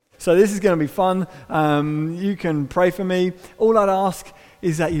So this is going to be fun. You can pray for me. All I'd ask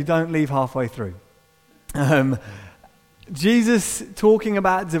is that you don't leave halfway through. Jesus talking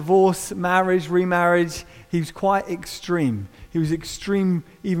about divorce, marriage, remarriage, he was quite extreme. He was extreme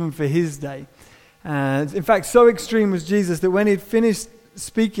even for his day. In fact, so extreme was Jesus that when he'd finished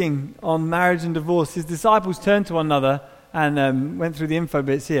speaking on marriage and divorce, his disciples turned to one another and went through the info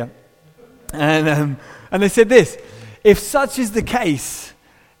bits here. And they said this: if such is the case,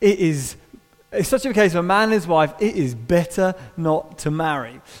 if such a case of a man and his wife, it is better not to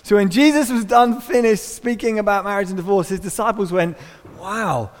marry. So when Jesus was finished speaking about marriage and divorce, his disciples went,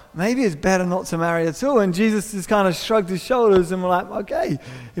 wow, maybe it's better not to marry at all. And Jesus just kind of shrugged his shoulders and were like, okay,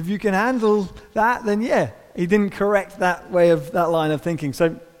 if you can handle that, then yeah. He didn't correct that line of thinking.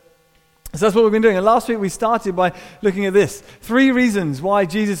 So that's what we've been doing. And last week we started by looking at this. 3 reasons why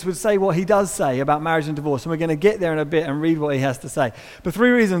Jesus would say what he does say about marriage and divorce. And we're going to get there in a bit and read what he has to say. But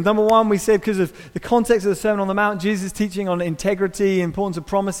 3 reasons. Number 1, we said because of the context of the Sermon on the Mount, Jesus teaching on integrity, importance of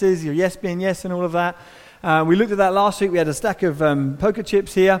promises, your yes being yes and all of that. We looked at that last week. We had a stack of poker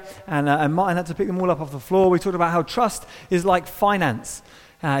chips here, and Martin had to pick them all up off the floor. We talked about how trust is like finance.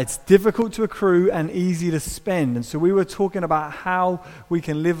 It's difficult to accrue and easy to spend. And so we were talking about how we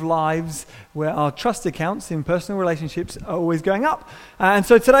can live lives where our trust accounts in personal relationships are always going up. And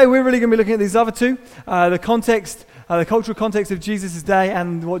so today we're really going to be looking at these other 2, the context, the cultural context of Jesus' day,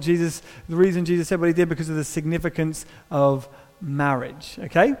 and the reason Jesus said what he did because of the significance of marriage.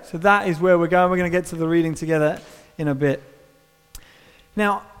 Okay? So that is where we're going. We're going to get to the reading together in a bit.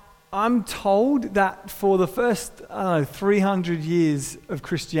 Now, I'm told that for the first, 300 years of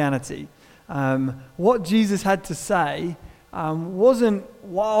Christianity, what Jesus had to say wasn't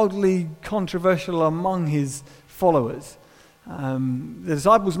wildly controversial among his followers. The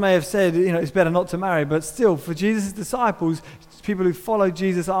disciples may have said, it's better not to marry, but still, for Jesus' disciples, people who followed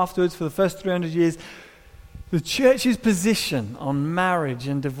Jesus afterwards for the first 300 years, the church's position on marriage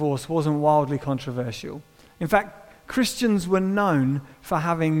and divorce wasn't wildly controversial. In fact, Christians were known for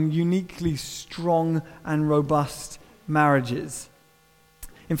having uniquely strong and robust marriages.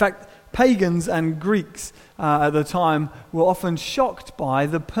 In fact, pagans and Greeks at the time were often shocked by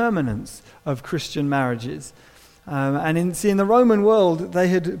the permanence of Christian marriages. And in the Roman world, they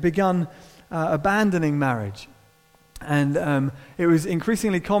had begun abandoning marriage. And it was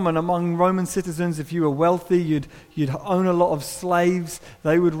increasingly common among Roman citizens. If you were wealthy, you'd own a lot of slaves.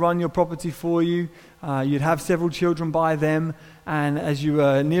 They would run your property for you. You'd have several children by them. And as you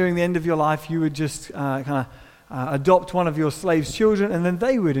were nearing the end of your life, you would just adopt one of your slaves' children, and then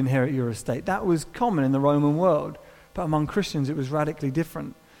they would inherit your estate. That was common in the Roman world. But among Christians, it was radically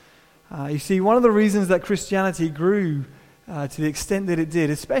different. You see, one of the reasons that Christianity grew to the extent that it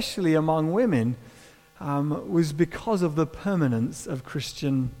did, especially among women, was because of the permanence of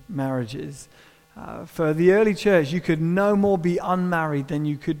Christian marriages. For the early church, you could no more be unmarried than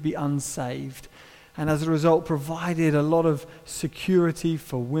you could be unsaved. And as a result, provided a lot of security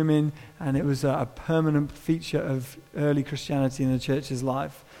for women, and it was a permanent feature of early Christianity in the church's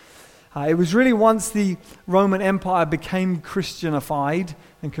life. It was really once the Roman Empire became Christianified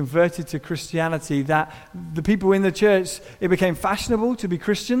and converted to Christianity that the people in the church, it became fashionable to be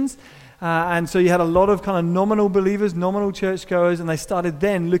Christians. And so you had a lot of kind of nominal believers, nominal churchgoers, and they started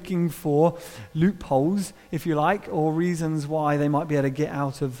then looking for loopholes, if you like, or reasons why they might be able to get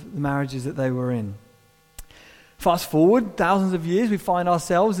out of the marriages that they were in. Fast forward thousands of years, we find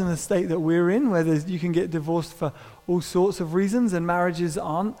ourselves in the state that we're in, where you can get divorced for all sorts of reasons, and marriages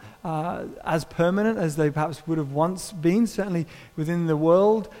aren't as permanent as they perhaps would have once been, certainly within the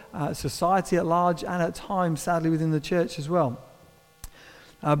world, society at large, and at times, sadly, within the church as well.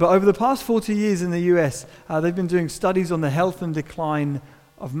 But over the past 40 years in the US, they've been doing studies on the health and decline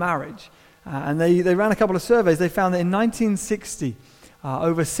of marriage. And they ran a couple of surveys. They found that in 1960,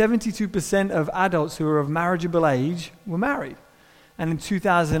 over 72% of adults who were of marriageable age were married. And in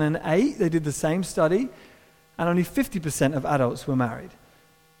 2008, they did the same study, and only 50% of adults were married.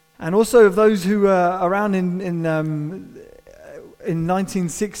 And also of those who were around in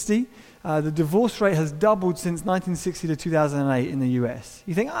 1960, the divorce rate has doubled since 1960 to 2008 in the US.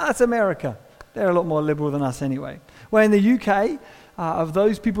 You think, that's America. They're a lot more liberal than us anyway. Well, in the UK, of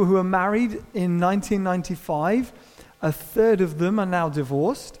those people who were married in 1995, a third of them are now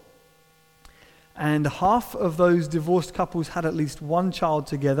divorced. And half of those divorced couples had at least one child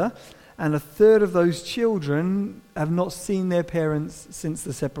together. And a third of those children have not seen their parents since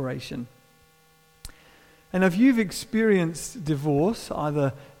the separation. And if you've experienced divorce,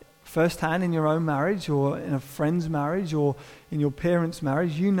 either firsthand in your own marriage or in a friend's marriage or in your parents'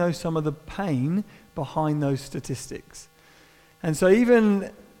 marriage, you know some of the pain behind those statistics. And so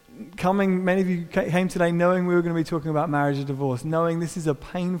even many of you came today knowing we were going to be talking about marriage and divorce, knowing this is a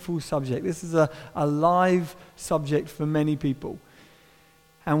painful subject. This is a live subject for many people.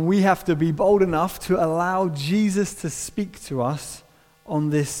 And we have to be bold enough to allow Jesus to speak to us on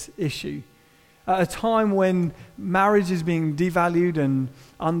this issue. At a time when marriage is being devalued and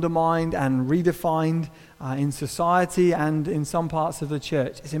undermined and redefined in society and in some parts of the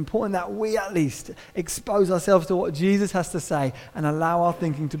church, it's important that we at least expose ourselves to what Jesus has to say and allow our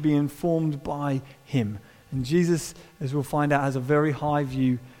thinking to be informed by him. And Jesus, as we'll find out, has a very high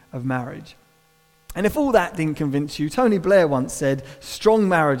view of marriage. And if all that didn't convince you, Tony Blair once said, "Strong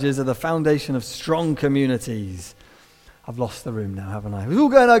marriages are the foundation of strong communities." I've lost the room now, haven't I? It was all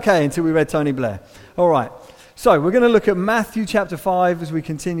going okay until we read Tony Blair. All right. So we're going to look at Matthew chapter 5 as we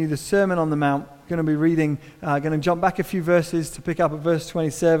continue the Sermon on the Mount. We're going to be reading, going to jump back a few verses to pick up at verse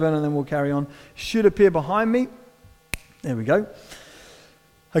 27, and then we'll carry on. Should appear behind me. There we go.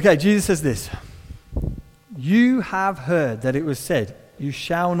 Okay, Jesus says this. "You have heard that it was said, 'You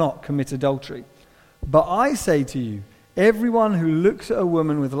shall not commit adultery.' But I say to you, everyone who looks at a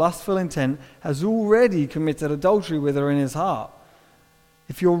woman with lustful intent has already committed adultery with her in his heart.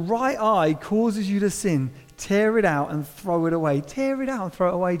 If your right eye causes you to sin, tear it out and throw it away." Tear it out and throw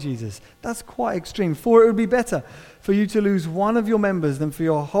it away, Jesus. That's quite extreme. "For it would be better for you to lose one of your members than for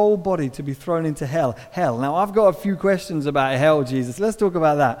your whole body to be thrown into hell." Hell. Now, I've got a few questions about hell, Jesus. Let's talk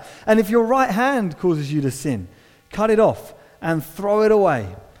about that. "And if your right hand causes you to sin, cut it off and throw it away.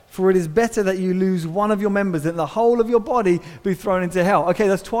 For it is better that you lose one of your members than the whole of your body be thrown into hell." Okay,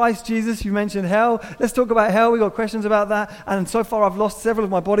 that's twice, Jesus. You mentioned hell. Let's talk about hell. We've got questions about that. And so far I've lost several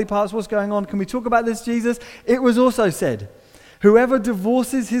of my body parts. What's going on? Can we talk about this, Jesus? "It was also said, 'Whoever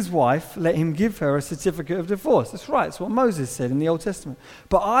divorces his wife, let him give her a certificate of divorce.'" That's right. It's what Moses said in the Old Testament.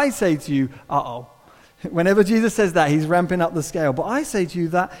 "But I say to you," whenever Jesus says that, he's ramping up the scale. "But I say to you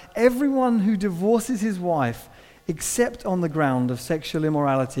that everyone who divorces his wife, except on the ground of sexual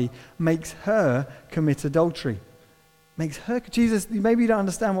immorality, makes her commit adultery." Makes her, Jesus, maybe you don't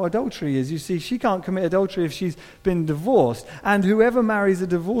understand what adultery is. You see, she can't commit adultery if she's been divorced. "And whoever marries a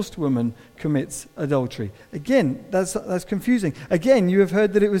divorced woman commits adultery." Again, that's confusing. "Again, you have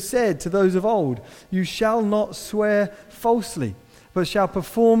heard that it was said to those of old, 'You shall not swear falsely, but shall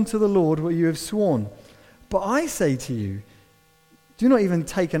perform to the Lord what you have sworn.' But I say to you, do not even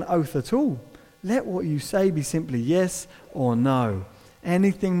take an oath at all. Let what you say be simply yes or no.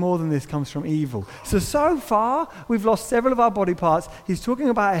 Anything more than this comes from evil." So far, we've lost several of our body parts. He's talking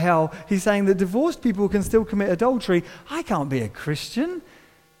about hell. He's saying that divorced people can still commit adultery. I can't be a Christian.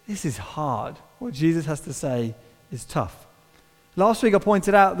 This is hard. What Jesus has to say is tough. Last week I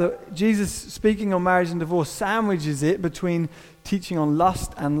pointed out that Jesus, speaking on marriage and divorce, sandwiches it between teaching on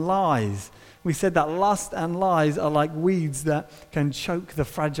lust and lies. We said that lust and lies are like weeds that can choke the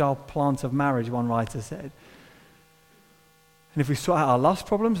fragile plant of marriage, one writer said. And if we sort out our lust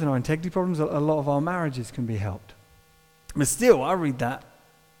problems and our integrity problems, a lot of our marriages can be helped. But still, I read that,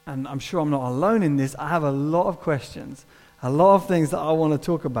 and I'm sure I'm not alone in this. I have a lot of questions, a lot of things that I want to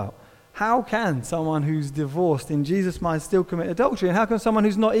talk about. How can someone who's divorced in Jesus' mind still commit adultery? And how can someone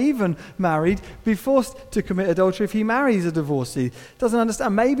who's not even married be forced to commit adultery if he marries a divorcee? Doesn't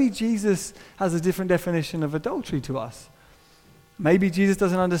understand. Maybe Jesus has a different definition of adultery to us. Maybe Jesus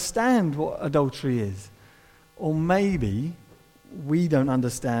doesn't understand what adultery is. Or maybe we don't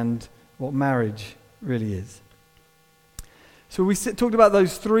understand what marriage really is. So we talked about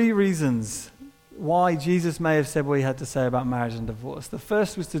those three reasons why Jesus may have said what he had to say about marriage and divorce. The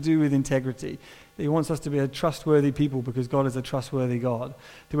first was to do with integrity. He wants us to be a trustworthy people because God is a trustworthy God.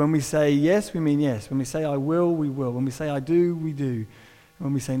 That when we say yes, we mean yes. When we say I will, we will. When we say I do, we do. And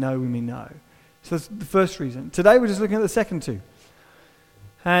when we say no, we mean no. So that's the first reason. Today we're just looking at the second two.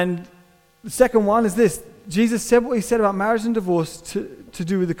 And the second one is this. Jesus said what he said about marriage and divorce to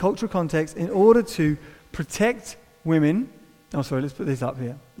do with the cultural context in order to protect women. Oh, sorry, let's put this up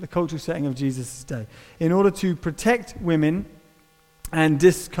here. The cultural setting of Jesus' day. In order to protect women and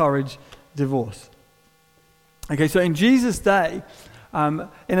discourage divorce. Okay, so in Jesus' day,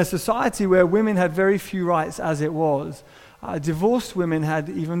 in a society where women had very few rights as it was, divorced women had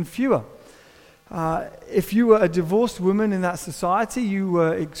even fewer. If you were a divorced woman in that society, you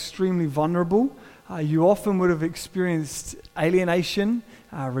were extremely vulnerable. You often would have experienced alienation,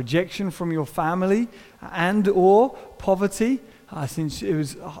 rejection from your family, and or poverty, since it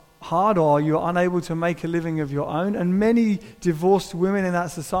was hard or you were unable to make a living of your own. And many divorced women in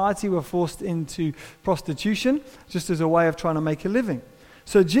that society were forced into prostitution just as a way of trying to make a living.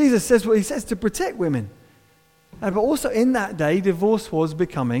 So Jesus says what he says to protect women. But also in that day, divorce was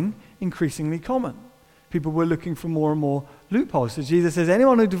becoming increasingly common. people were looking for more and more loopholes. So Jesus says,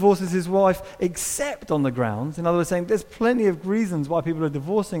 anyone who divorces his wife except on the grounds, in other words, saying there's plenty of reasons why people are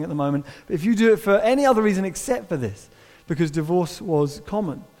divorcing at the moment, but if you do it for any other reason except for this, because divorce was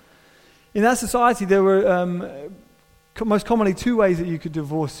common. In that society, there were most commonly two ways that you could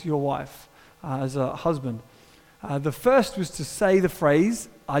divorce your wife as a husband. The first was to say the phrase,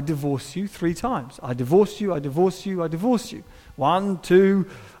 I divorce you 3 times. I divorce you, I divorce you, I divorce you. 1, 2,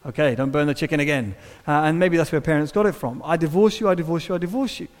 okay, don't burn the chicken again. And maybe that's where parents got it from. I divorce you, I divorce you, I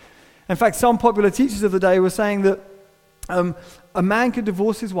divorce you. In fact, some popular teachers of the day were saying that a man could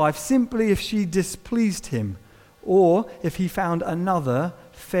divorce his wife simply if she displeased him or if he found another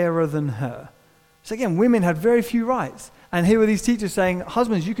fairer than her. So again, women had very few rights. And here were these teachers saying,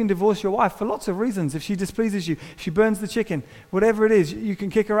 husbands, you can divorce your wife for lots of reasons. If she displeases you, if she burns the chicken, whatever it is, you can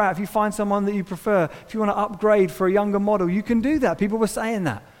kick her out. If you find someone that you prefer, if you want to upgrade for a younger model, you can do that. People were saying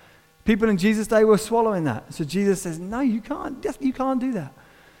that. People in Jesus' day were swallowing that. So Jesus says, no, you can't. You can't do that.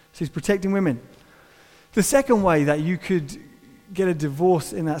 So he's protecting women. The second way that you could get a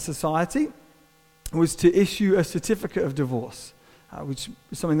divorce in that society was to issue a certificate of divorce. Which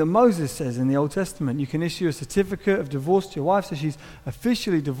is something that Moses says in the Old Testament. You can issue a certificate of divorce to your wife, so she's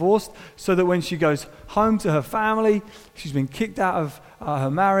officially divorced, so that when she goes home to her family, she's been kicked out of her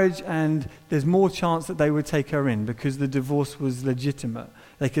marriage, and there's more chance that they would take her in because the divorce was legitimate.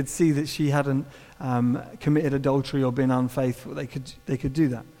 They could see that she hadn't committed adultery or been unfaithful. They could do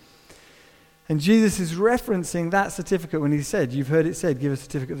that. And Jesus is referencing that certificate when he said, you've heard it said, give a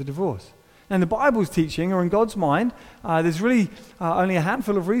certificate of divorce. And the Bible's teaching, or in God's mind, there's really only a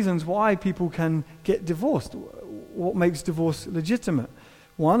handful of reasons why people can get divorced. What makes divorce legitimate?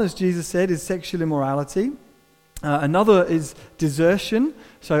 One, as Jesus said, is sexual immorality. Another is desertion,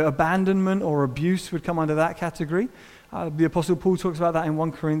 so abandonment or abuse would come under that category. The Apostle Paul talks about that in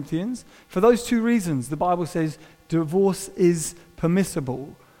 1 Corinthians. For those 2 reasons, the Bible says divorce is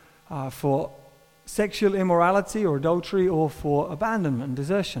permissible for sexual immorality or adultery or for abandonment and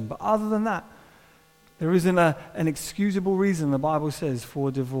desertion. But other than that, there isn't an excusable reason, the Bible says, for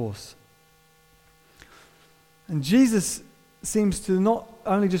divorce. And Jesus seems to not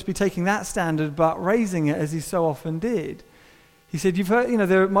only just be taking that standard, but raising it as he so often did. He said, you've heard,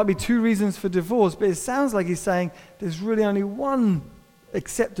 there might be 2 reasons for divorce, but it sounds like he's saying there's really only one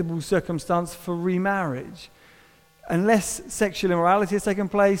acceptable circumstance for remarriage. Unless sexual immorality has taken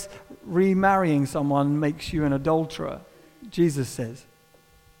place, remarrying someone makes you an adulterer, Jesus says.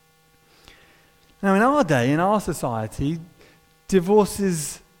 Now, in our day, in our society, divorce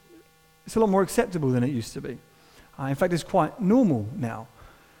it's a lot more acceptable than it used to be. In fact, it's quite normal now,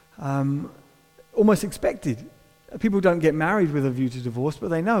 almost expected. People don't get married with a view to divorce, but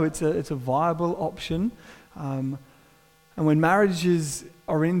they know it's a viable option. And when marriages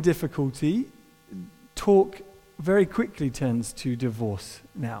are in difficulty, talk very quickly turns to divorce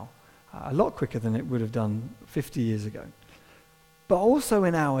now, a lot quicker than it would have done 50 years ago. But also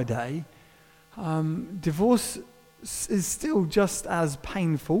in our day, divorce is still just as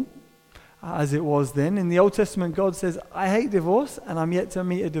painful as it was then. In the Old Testament, God says, I hate divorce, and I'm yet to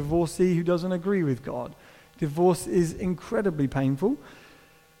meet a divorcee who doesn't agree with God. Divorce is incredibly painful,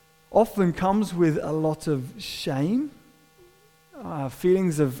 often comes with a lot of shame,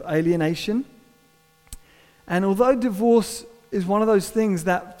 feelings of alienation. And although divorce is one of those things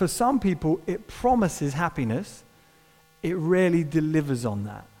that for some people it promises happiness, it rarely delivers on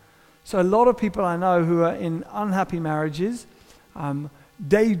that. So a lot of people I know who are in unhappy marriages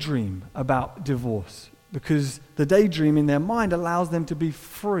daydream about divorce because the daydream in their mind allows them to be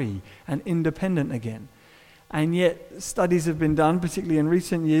free and independent again. And yet studies have been done, particularly in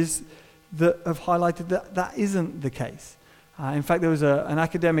recent years, that have highlighted that that isn't the case. In fact, there was an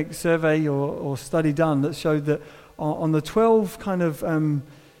academic survey or study done that showed that on the 12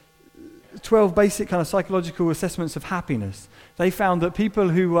 basic kind of psychological assessments of happiness, they found that people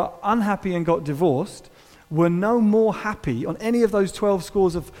who were unhappy and got divorced were no more happy on any of those 12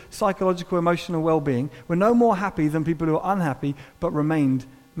 scores of psychological emotional well-being, were no more happy than people who were unhappy but remained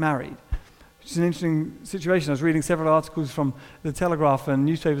married. Which is an interesting situation. I was reading several articles from the Telegraph and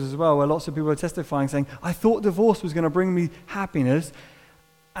newspapers as well, where lots of people were testifying, saying, I thought divorce was going to bring me happiness,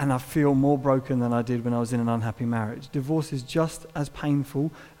 and I feel more broken than I did when I was in an unhappy marriage. Divorce is just as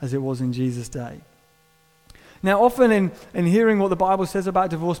painful as it was in Jesus' day. Now, often in hearing what the Bible says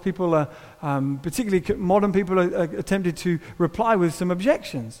about divorce, people are, particularly modern people, are tempted to reply with some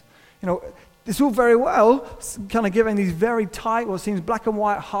objections. It's all very well kind of giving these very tight, what seems black and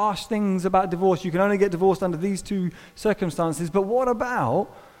white, harsh things about divorce. You can only get divorced under these 2 circumstances. But what about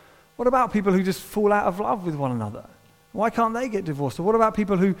people who just fall out of love with one another? Why can't they get divorced? Or what about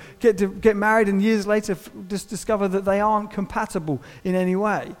people who get married and years later just discover that they aren't compatible in any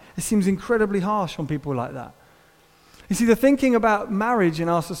way? It seems incredibly harsh on people like that. You see, the thinking about marriage in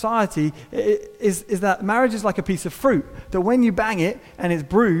our society is that marriage is like a piece of fruit, that when you bang it and it's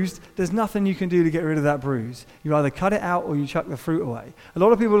bruised, there's nothing you can do to get rid of that bruise. You either cut it out or you chuck the fruit away. A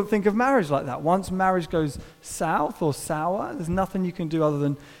lot of people think of marriage like that. Once marriage goes south or sour, there's nothing you can do other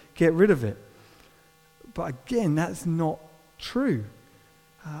than get rid of it. But again, that's not true.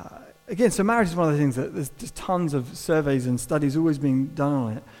 So marriage is one of the things that there's just tons of surveys and studies always being done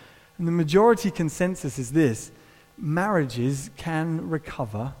on it. And the majority consensus is this: marriages can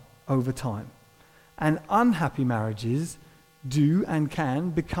recover over time. And unhappy marriages do and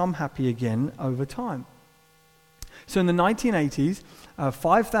can become happy again over time. So in the 1980s,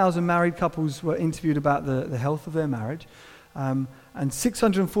 5,000 married couples were interviewed about the health of their marriage. And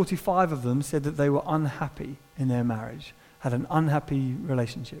 645 of them said that they were unhappy in their marriage, had an unhappy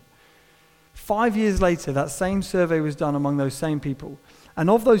relationship. 5 years later, that same survey was done among those same people. And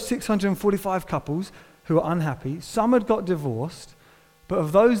of those 645 couples who were unhappy, some had got divorced, but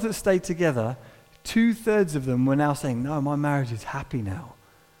of those that stayed together, 2/3 of them were now saying, no, my marriage is happy now.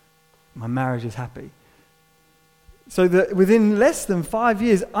 My marriage is happy. So that within less than 5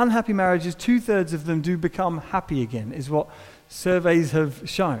 years, unhappy marriages, 2/3 of them do become happy again, is what surveys have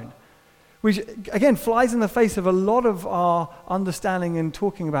shown. Which, again, flies in the face of a lot of our understanding and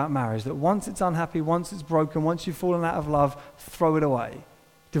talking about marriage, that once it's unhappy, once it's broken, once you've fallen out of love, throw it away.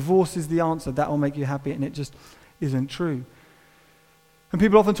 Divorce is the answer, that will make you happy, and it just isn't true. And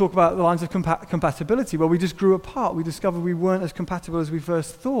people often talk about the lines of compatibility. Well, we just grew apart. We discovered we weren't as compatible as we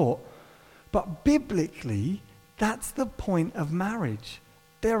first thought. But biblically, that's the point of marriage.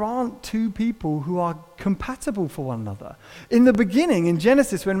 There aren't two people who are compatible for one another. In the beginning, in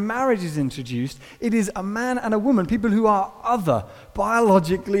Genesis, when marriage is introduced, it is a man and a woman, people who are other,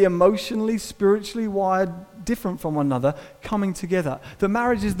 biologically, emotionally, spiritually wired, different from one another, coming together. The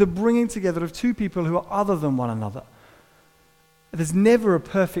marriage is the bringing together of two people who are other than one another. There's never a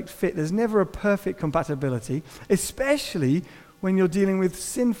perfect fit. There's never a perfect compatibility, especially when you're dealing with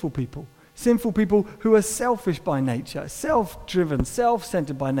sinful people. Sinful people who are selfish by nature, self-driven,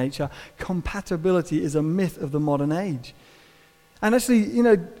 self-centered by nature. Compatibility is a myth of the modern age. And actually,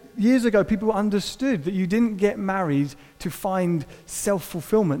 years ago, people understood that you didn't get married to find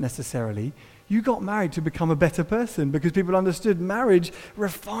self-fulfillment necessarily. You got married to become a better person, because people understood marriage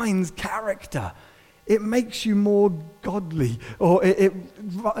refines character. It makes you more godly, or it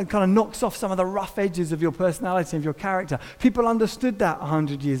kind of knocks off some of the rough edges of your personality, of your character. People understood that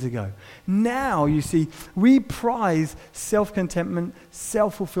 100 years ago. Now, you see, we prize self-contentment,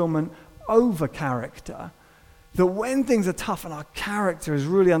 self-fulfillment over character. That when things are tough and our character is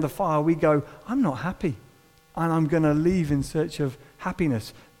really under fire, we go, I'm not happy, and I'm going to leave in search of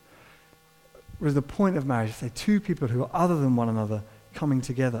happiness. Whereas the point of marriage is, say, two people who are other than one another coming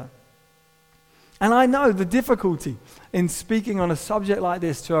together. And I know the difficulty in speaking on a subject like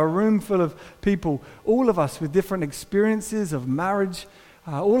this to a room full of people, all of us with different experiences of marriage,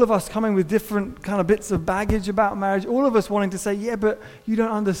 all of us coming with different kind of bits of baggage about marriage, all of us wanting to say, yeah, but you don't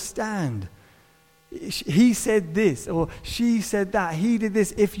understand. He said this, or she said that, he did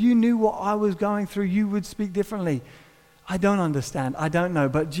this. If you knew what I was going through, you would speak differently. I don't understand, I don't know,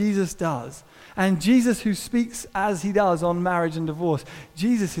 but Jesus does. And Jesus, who speaks as he does on marriage and divorce,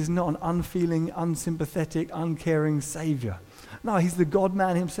 Jesus is not an unfeeling, unsympathetic, uncaring Savior. No, he's the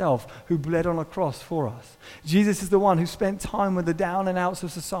God-man himself who bled on a cross for us. Jesus is the one who spent time with the down and outs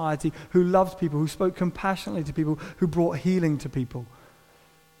of society, who loved people, who spoke compassionately to people, who brought healing to people.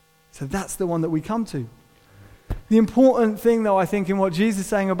 So that's the one that we come to. The important thing, though, I think, in what Jesus is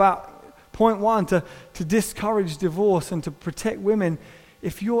saying about point one, to discourage divorce and to protect women,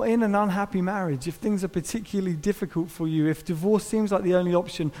 if you're in an unhappy marriage, if things are particularly difficult for you, if divorce seems like the only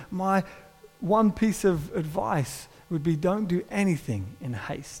option, my one piece of advice would be, don't do anything in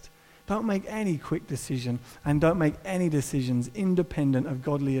haste. Don't make any quick decision, and don't make any decisions independent of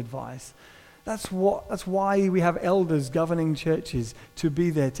godly advice. That's why we have elders governing churches, to be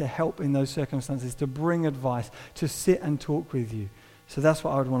there to help in those circumstances, to bring advice, to sit and talk with you. So that's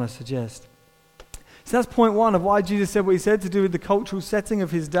what I would want to suggest. So that's point one of why Jesus said what he said, to do with the cultural setting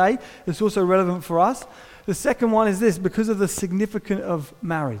of his day. It's also relevant for us. The second one is this: because of the significance of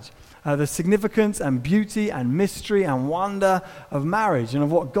marriage. The significance and beauty and mystery and wonder of marriage, and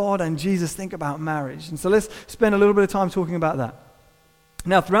of what God and Jesus think about marriage. And so let's spend a little bit of time talking about that.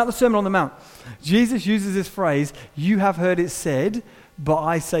 Now, throughout the Sermon on the Mount, Jesus uses this phrase, "You have heard it said, but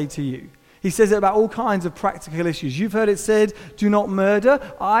I say to you." He says it about all kinds of practical issues. You've heard it said, do not murder.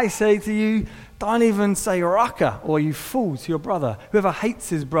 I say to you, don't even say raka, or you fool, to your brother. Whoever hates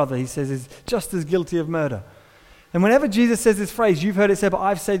his brother, he says, is just as guilty of murder. And whenever Jesus says this phrase, you've heard it said, but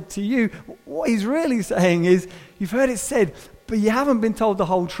I've said to you, what he's really saying is, you've heard it said, but you haven't been told the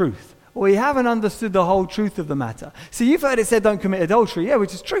whole truth. Or you haven't understood the whole truth of the matter. So you've heard it said, don't commit adultery. Yeah,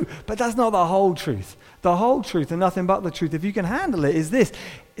 which is true. But that's not the whole truth. The whole truth and nothing but the truth, if you can handle it, is this.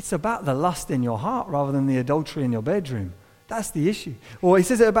 It's about the lust in your heart rather than the adultery in your bedroom. That's the issue. Or he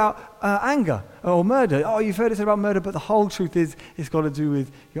says it about anger or murder. Oh, you've heard it said about murder, but the whole truth is it's got to do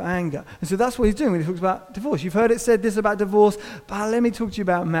with your anger. And so that's what he's doing when he talks about divorce. You've heard it said this about divorce, but let me talk to you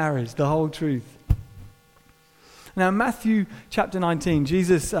about marriage, the whole truth. Now, in Matthew chapter 19,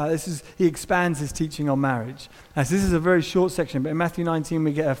 Jesus, he expands his teaching on marriage. Now, so this is a very short section, but in Matthew 19,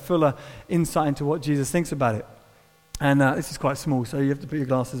 we get a fuller insight into what Jesus thinks about it. And this is quite small, so you have to put your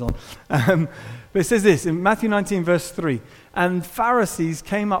glasses on. But it says this, in Matthew 19, verse 3, and Pharisees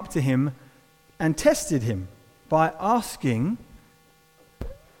came up to him and tested him by asking,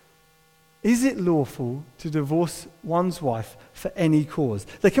 is it lawful to divorce one's wife for any cause?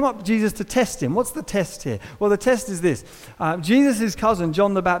 They come up to Jesus to test him. What's the test here? Well, the test is this. Jesus' cousin,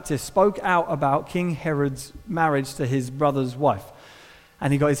 John the Baptist, spoke out about King Herod's marriage to his brother's wife.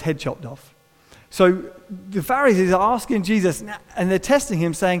 And he got his head chopped off. So the Pharisees are asking Jesus, and they're testing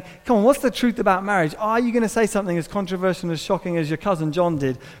him, saying, come on, what's the truth about marriage? Are you going to say something as controversial and as shocking as your cousin John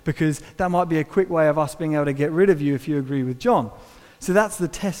did? Because that might be a quick way of us being able to get rid of you if you agree with John. So that's the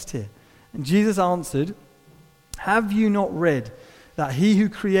test here. And Jesus answered, have you not read that he who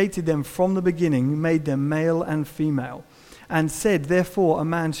created them from the beginning made them male and female, and said, therefore a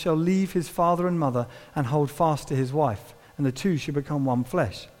man shall leave his father and mother and hold fast to his wife, and the two shall become one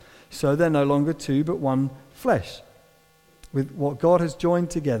flesh. So they're no longer two, but one flesh. With what God has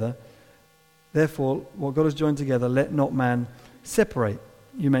joined together, therefore, what God has joined together, let not man separate.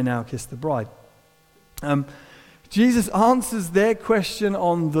 You may now kiss the bride. Jesus answers their question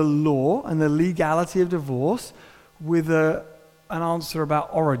on the law and the legality of divorce with an answer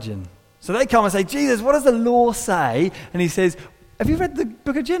about origin. So they come and say, Jesus, what does the law say? And he says, have you read the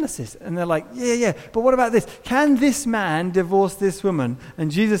book of Genesis? And they're like, yeah, but what about this? Can this man divorce this woman? And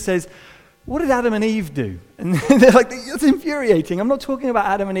Jesus says, what did Adam and Eve do? And they're like, that's infuriating. I'm not talking about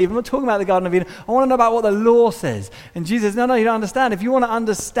Adam and Eve. I'm not talking about the Garden of Eden. I want to know about what the law says. And Jesus says, no, you don't understand. If you want to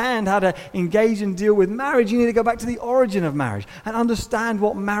understand how to engage and deal with marriage, you need to go back to the origin of marriage and understand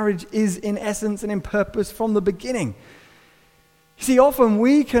what marriage is in essence and in purpose from the beginning. You see, often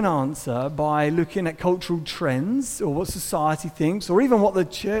we can answer by looking at cultural trends or what society thinks or even what the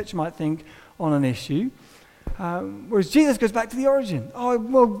church might think on an issue. Whereas Jesus goes back to the origin. Oh,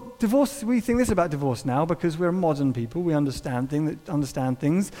 well, divorce, we think this about divorce now because we're modern people. We understand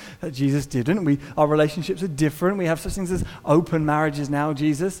things that Jesus didn't. Our relationships are different. We have such things as open marriages now,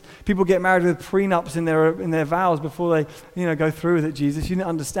 Jesus. People get married with prenups in their vows before they go through with it, Jesus. You didn't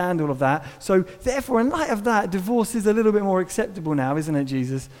understand all of that. So therefore, in light of that, divorce is a little bit more acceptable now, isn't it,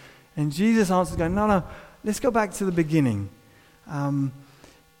 Jesus? And Jesus answers going, no, let's go back to the beginning.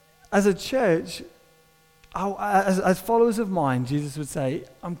 As a church, as followers of mine, Jesus would say,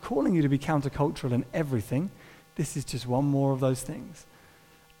 I'm calling you to be countercultural in everything. This is just one more of those things.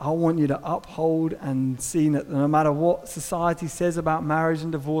 I want you to uphold and see that no matter what society says about marriage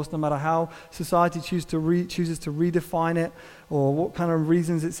and divorce, no matter how society chooses to redefine it or what kind of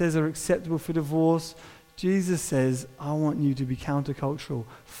reasons it says are acceptable for divorce, Jesus says, I want you to be countercultural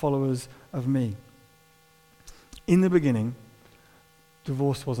followers of me. In the beginning,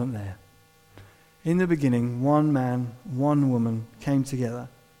 divorce wasn't there. In the beginning, one man, one woman came together.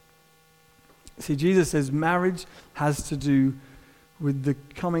 See, Jesus says marriage has to do with the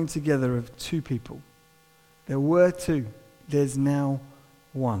coming together of two people. There were two. There's now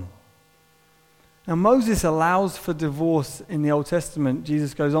one. Now, Moses allows for divorce in the Old Testament.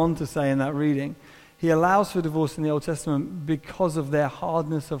 Jesus goes on to say in that reading, he allows for divorce in the Old Testament because of their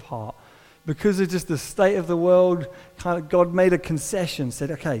hardness of heart. Because of just the state of the world, God made a concession,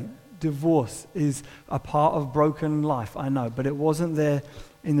 said, okay, divorce is a part of broken life, I know, but it wasn't there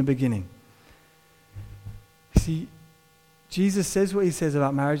in the beginning. See, Jesus says what he says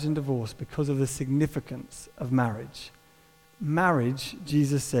about marriage and divorce because of the significance of marriage. Marriage,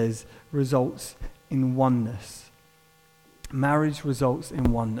 Jesus says, results in oneness. Marriage results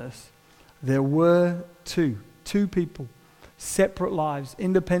in oneness. There were two people, separate lives,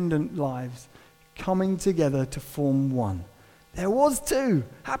 independent lives, coming together to form one. There was two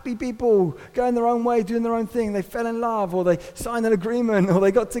happy people going their own way, doing their own thing. They fell in love or they signed an agreement or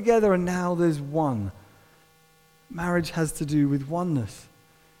they got together and now there's one. Marriage has to do with oneness.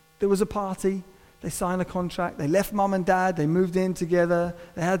 there was a party, they signed a contract, they left mum and dad, they moved in together,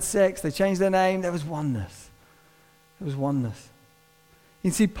 they had sex, they changed their name. There was oneness. There was oneness.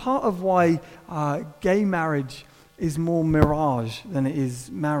 You see, part of why gay marriage is more mirage than it is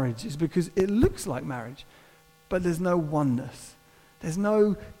marriage is because it looks like marriage, but there's no oneness. There's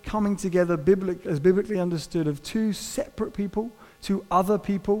no coming together as biblically understood of two separate people, two other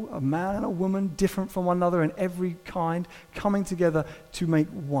people, a man and a woman, different from one another in every kind, coming together to make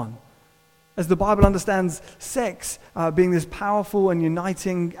one. As the Bible understands sex being this powerful and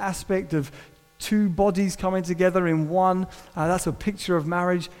uniting aspect of two bodies coming together in one, that's a picture of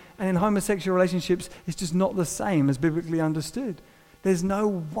marriage. And in homosexual relationships, it's just not the same as biblically understood. There's no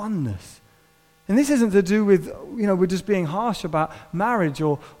oneness. And this isn't to do with, we're just being harsh about marriage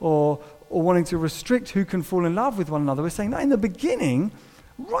or wanting to restrict who can fall in love with one another. We're saying that in the beginning,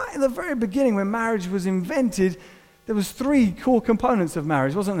 right at the very beginning when marriage was invented, there was three core components of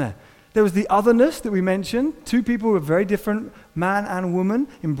marriage, wasn't there? There was the otherness that we mentioned. Two people who were very different, man and woman,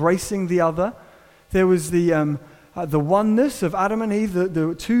 embracing the other. There was the oneness of Adam and Eve,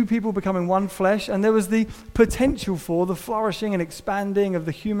 the two people becoming one flesh. And there was the potential for the flourishing and expanding of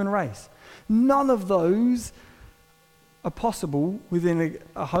the human race. None of those are possible within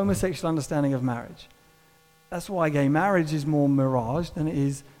a homosexual understanding of marriage. That's why gay marriage is more mirage than it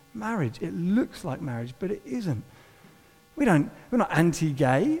is marriage. It looks like marriage, but it isn't. We're not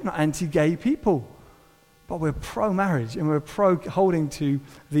anti-gay, we're not anti-gay people, but we're pro-marriage and we're pro-holding to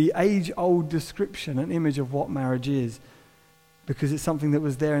the age-old description and image of what marriage is, because it's something that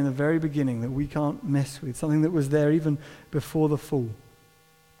was there in the very beginning that we can't mess with, something that was there even before the fall.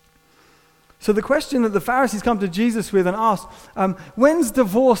 So the question that the Pharisees come to Jesus with and ask, when's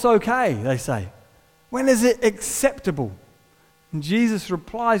divorce okay, they say? When is it acceptable? And Jesus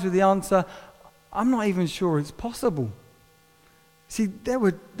replies with the answer, I'm not even sure it's possible. See, there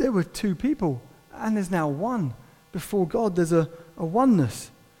were two people, and there's now one. Before God, there's a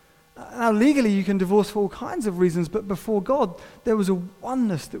oneness. Now, legally, you can divorce for all kinds of reasons, but before God, there was a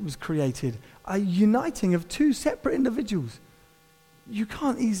oneness that was created, a uniting of two separate individuals. You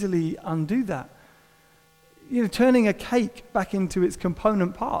can't easily undo that. Turning a cake back into its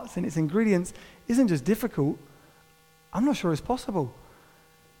component parts and its ingredients isn't just difficult. I'm not sure it's possible.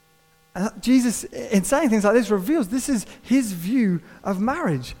 And Jesus, in saying things like this, reveals this is his view of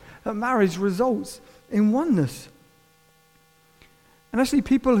marriage, that marriage results in oneness. And actually,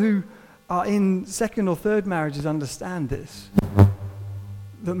 people who are in second or third marriages understand this,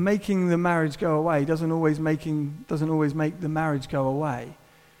 that making the marriage go away doesn't always make the marriage go away.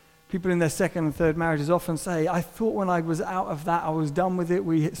 People in their second and third marriages often say, I thought when I was out of that, I was done with it.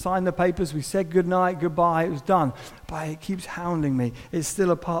 We signed the papers, we said goodnight, goodbye, it was done. But it keeps hounding me. It's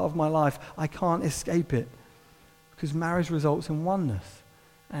still a part of my life. I can't escape it. Because marriage results in oneness.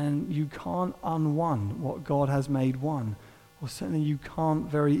 And you can't unone what God has made one. Or certainly you can't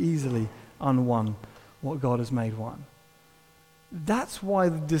very easily unone what God has made one. That's why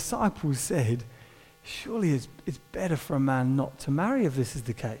the disciples said, surely it's better for a man not to marry if this is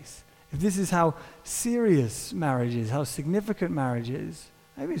the case. If this is how serious marriage is, how significant marriage is,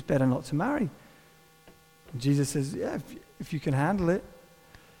 maybe it's better not to marry. And Jesus says, yeah, if you can handle it.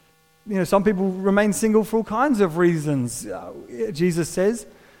 Some people remain single for all kinds of reasons. Jesus says,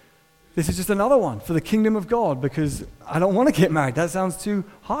 this is just another one for the kingdom of God because I don't want to get married. That sounds too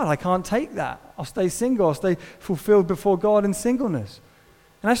hard. I can't take that. I'll stay single. I'll stay fulfilled before God in singleness.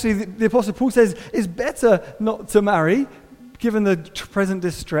 And actually, the Apostle Paul says it's better not to marry given the present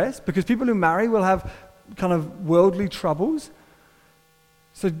distress because people who marry will have kind of worldly troubles.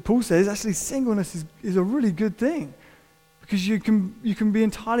 So Paul says actually singleness is a really good thing because you can be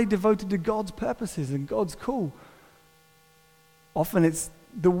entirely devoted to God's purposes and God's call. Often it's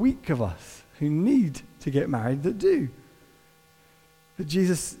the weak of us who need to get married that do. But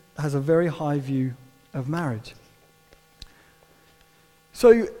Jesus has a very high view of marriage.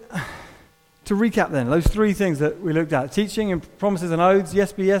 So, to recap then, those three things that we looked at, teaching and promises and oaths,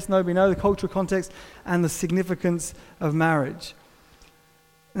 yes be yes, no be no, the cultural context, and the significance of marriage.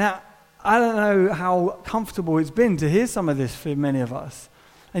 Now, I don't know how comfortable it's been to hear some of this for many of us.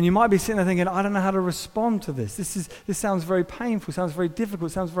 And you might be sitting there thinking, I don't know how to respond to this. This sounds very painful, sounds very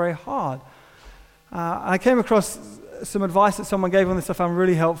difficult, sounds very hard. I came across some advice that someone gave on this I found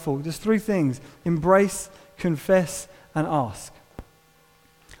really helpful. Just three things: embrace, confess, and ask.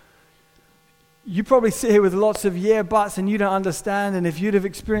 You probably sit here with lots of yeah buts and you don't understand, and if you'd have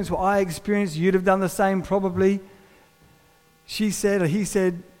experienced what I experienced, you'd have done the same probably. She said, or he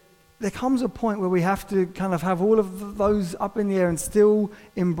said, there comes a point where we have to kind of have all of those up in the air and still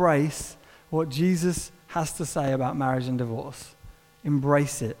embrace what Jesus has to say about marriage and divorce.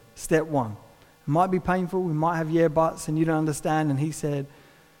 Embrace it. Step one. It might be painful. We might have yeah buts and you don't understand. And he said,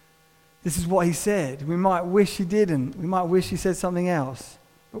 this is what he said. We might wish he didn't. We might wish he said something else.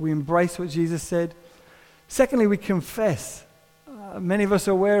 But we embrace what Jesus said. Secondly, we confess. Many of us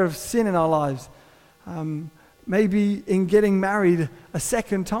are aware of sin in our lives. Maybe in getting married a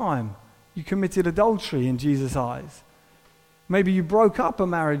second time, you committed adultery in Jesus' eyes. Maybe you broke up a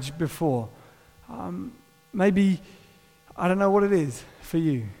marriage before. Maybe, I don't know what it is for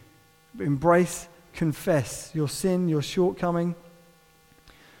you. But embrace, confess your sin, your shortcoming,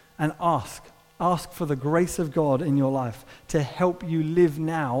 and ask. Ask for the grace of God in your life to help you live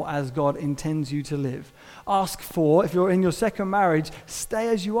now as God intends you to live. Ask for, if you're in your second marriage, stay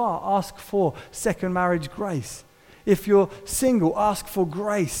as you are. Ask for second marriage grace. If you're single, ask for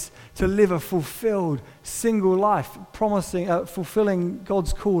grace to live a fulfilled single life, fulfilling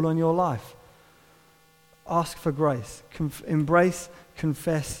God's call on your life. Ask for grace. Embrace,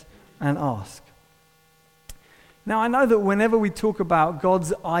 confess, and ask. Now, I know that whenever we talk about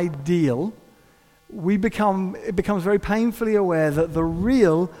God's ideal, it becomes very painfully aware that the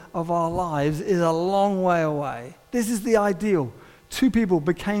real of our lives is a long way away. This is the ideal. Two people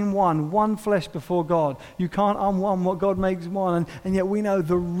became one flesh before God. You can't unone what God makes one, and yet we know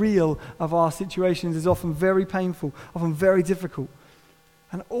the real of our situations is often very painful, often very difficult.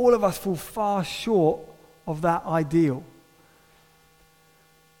 And all of us fall far short of that ideal.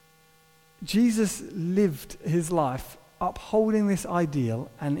 Jesus lived his life upholding this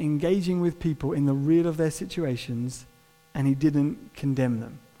ideal and engaging with people in the real of their situations, and he didn't condemn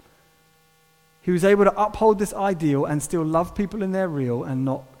them. He was able to uphold this ideal and still love people in their real and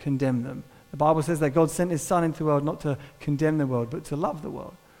not condemn them. The Bible says that God sent his Son into the world not to condemn the world, but to love the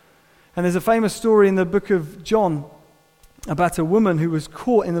world. And there's a famous story in the book of John about a woman who was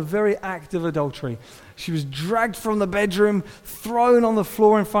caught in the very act of adultery. She was dragged from the bedroom, thrown on the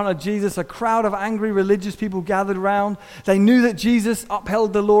floor in front of Jesus. A crowd of angry religious people gathered around. They knew that Jesus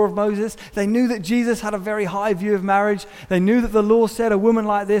upheld the law of Moses. They knew that Jesus had a very high view of marriage. They knew that the law said a woman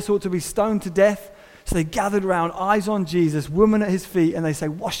like this ought to be stoned to death. So they gathered around, eyes on Jesus, woman at his feet, and they say,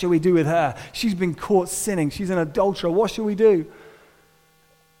 what shall we do with her? She's been caught sinning. She's an adulterer. What shall we do?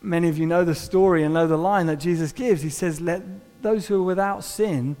 Many of you know the story and know the line that Jesus gives. He says, let those who are without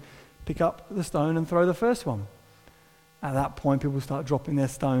sin pick up the stone and throw the first one. At that point, people start dropping their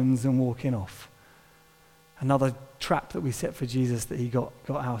stones and walking off. Another trap that we set for Jesus that he got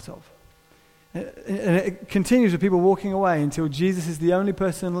out of. And it continues with people walking away until Jesus is the only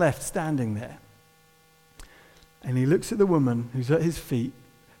person left standing there. And he looks at the woman who's at his feet,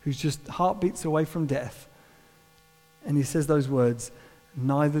 who's just heartbeats away from death. And he says those words,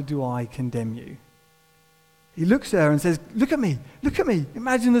 neither do I condemn you. He looks at her and says, look at me.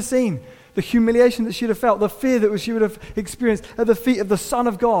 Imagine the scene, the humiliation that she'd have felt, the fear that she would have experienced at the feet of the Son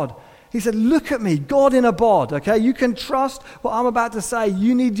of God. He said, look at me, God in a bod, okay? You can trust what I'm about to say.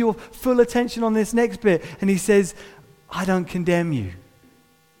 You need your full attention on this next bit. And he says, I don't condemn you.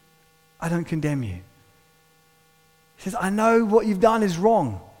 I don't condemn you. He says, I know what you've done is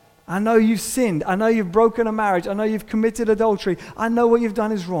wrong. I know you've sinned. I know you've broken a marriage. I know you've committed adultery. I know what you've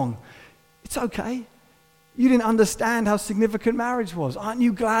done is wrong. It's okay. You didn't understand how significant marriage was. Aren't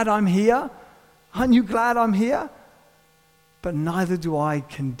you glad I'm here? Aren't you glad I'm here? But neither do I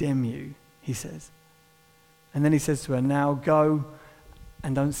condemn you, he says. And then he says to her, now go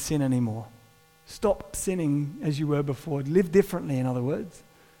and don't sin anymore. Stop sinning as you were before. Live differently, in other words.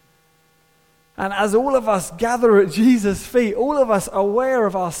 And as all of us gather at Jesus' feet, all of us aware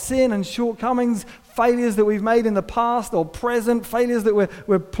of our sin and shortcomings, failures that we've made in the past or present, failures that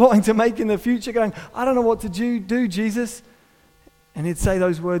we're plotting to make in the future, going, I don't know what to do, Jesus. And he'd say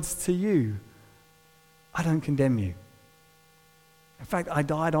those words to you. I don't condemn you. In fact, I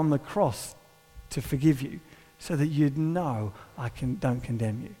died on the cross to forgive you so that you'd know don't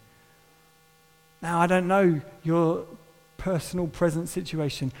condemn you. Now, I don't know your personal present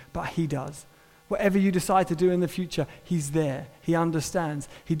situation, but he does. Whatever you decide to do in the future, he's there. He understands.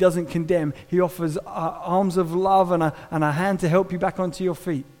 He doesn't condemn. He offers arms of love and a hand to help you back onto your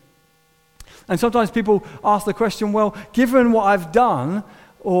feet. And sometimes people ask the question, well, given what I've done,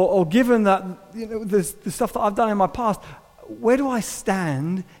 or given that the stuff that I've done in my past, where do I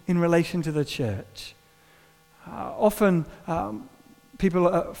stand in relation to the church? Often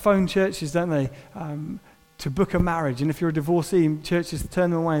people phone churches, don't they, to book a marriage. And if you're a divorcee, churches turn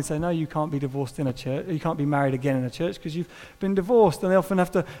them away and say, no, you can't be divorced in a church. You can't be married again in a church because you've been divorced. And they often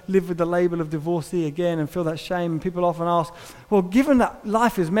have to live with the label of divorcee again and feel that shame. And people often ask, well, given that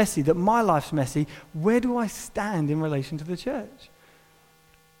life is messy, that my life's messy, where do I stand in relation to the church?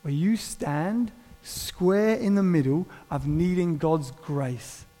 Where you stand square in the middle of needing God's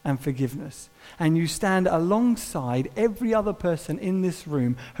grace and forgiveness. And you stand alongside every other person in this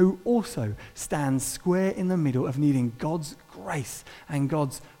room who also stands square in the middle of needing God's grace and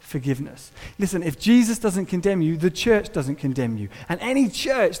God's forgiveness. Listen, if Jesus doesn't condemn you, the church doesn't condemn you. And any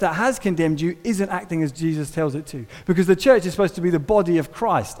church that has condemned you isn't acting as Jesus tells it to. Because the church is supposed to be the body of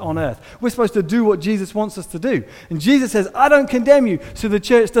Christ on earth. We're supposed to do what Jesus wants us to do. And Jesus says, I don't condemn you, so the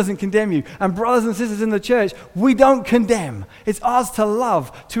church doesn't condemn you. And brothers and sisters in the church, we don't condemn. It's ours to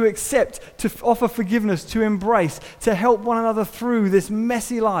love, to accept, to offer forgiveness, to embrace, to help one another through this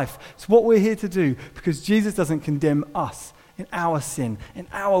messy life. It's what we're here to do, because Jesus doesn't condemn us in our sin, in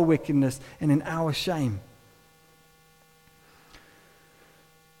our wickedness, and in our shame.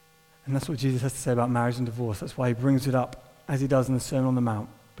 And that's what Jesus has to say about marriage and divorce. That's why he brings it up as he does in the Sermon on the Mount,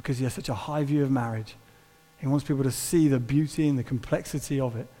 because he has such a high view of marriage. He wants people to see the beauty and the complexity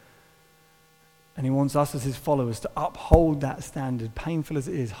of it. And he wants us as his followers to uphold that standard, painful as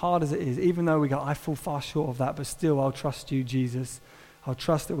it is, hard as it is, even though we go, I fall far short of that, but still I'll trust you, Jesus. I'll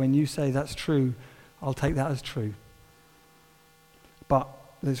trust that when you say that's true, I'll take that as true. But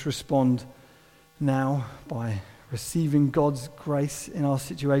let's respond now by receiving God's grace in our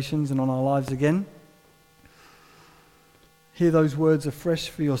situations and on our lives again. Hear those words afresh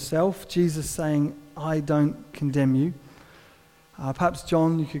for yourself. Jesus saying, I don't condemn you. Perhaps,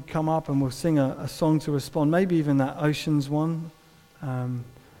 John, you could come up and we'll sing a song to respond, maybe even that Oceans one.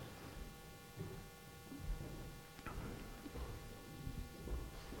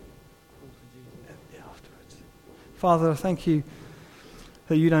 Father, thank you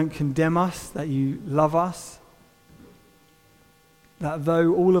that you don't condemn us, that you love us, that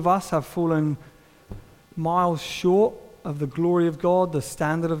though all of us have fallen miles short of the glory of God, the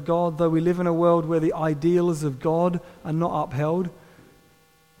standard of God, though we live in a world where the ideals of God are not upheld,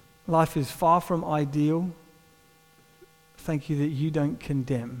 life is far from ideal. Thank you that you don't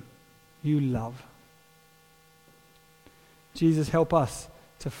condemn, you love. Jesus, help us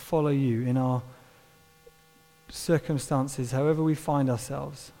to follow you in our circumstances, however we find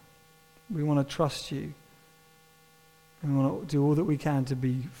ourselves. We want to trust you. And we want to do all that we can to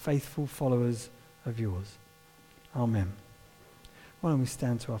be faithful followers of yours. Amen. Why don't we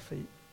stand to our feet?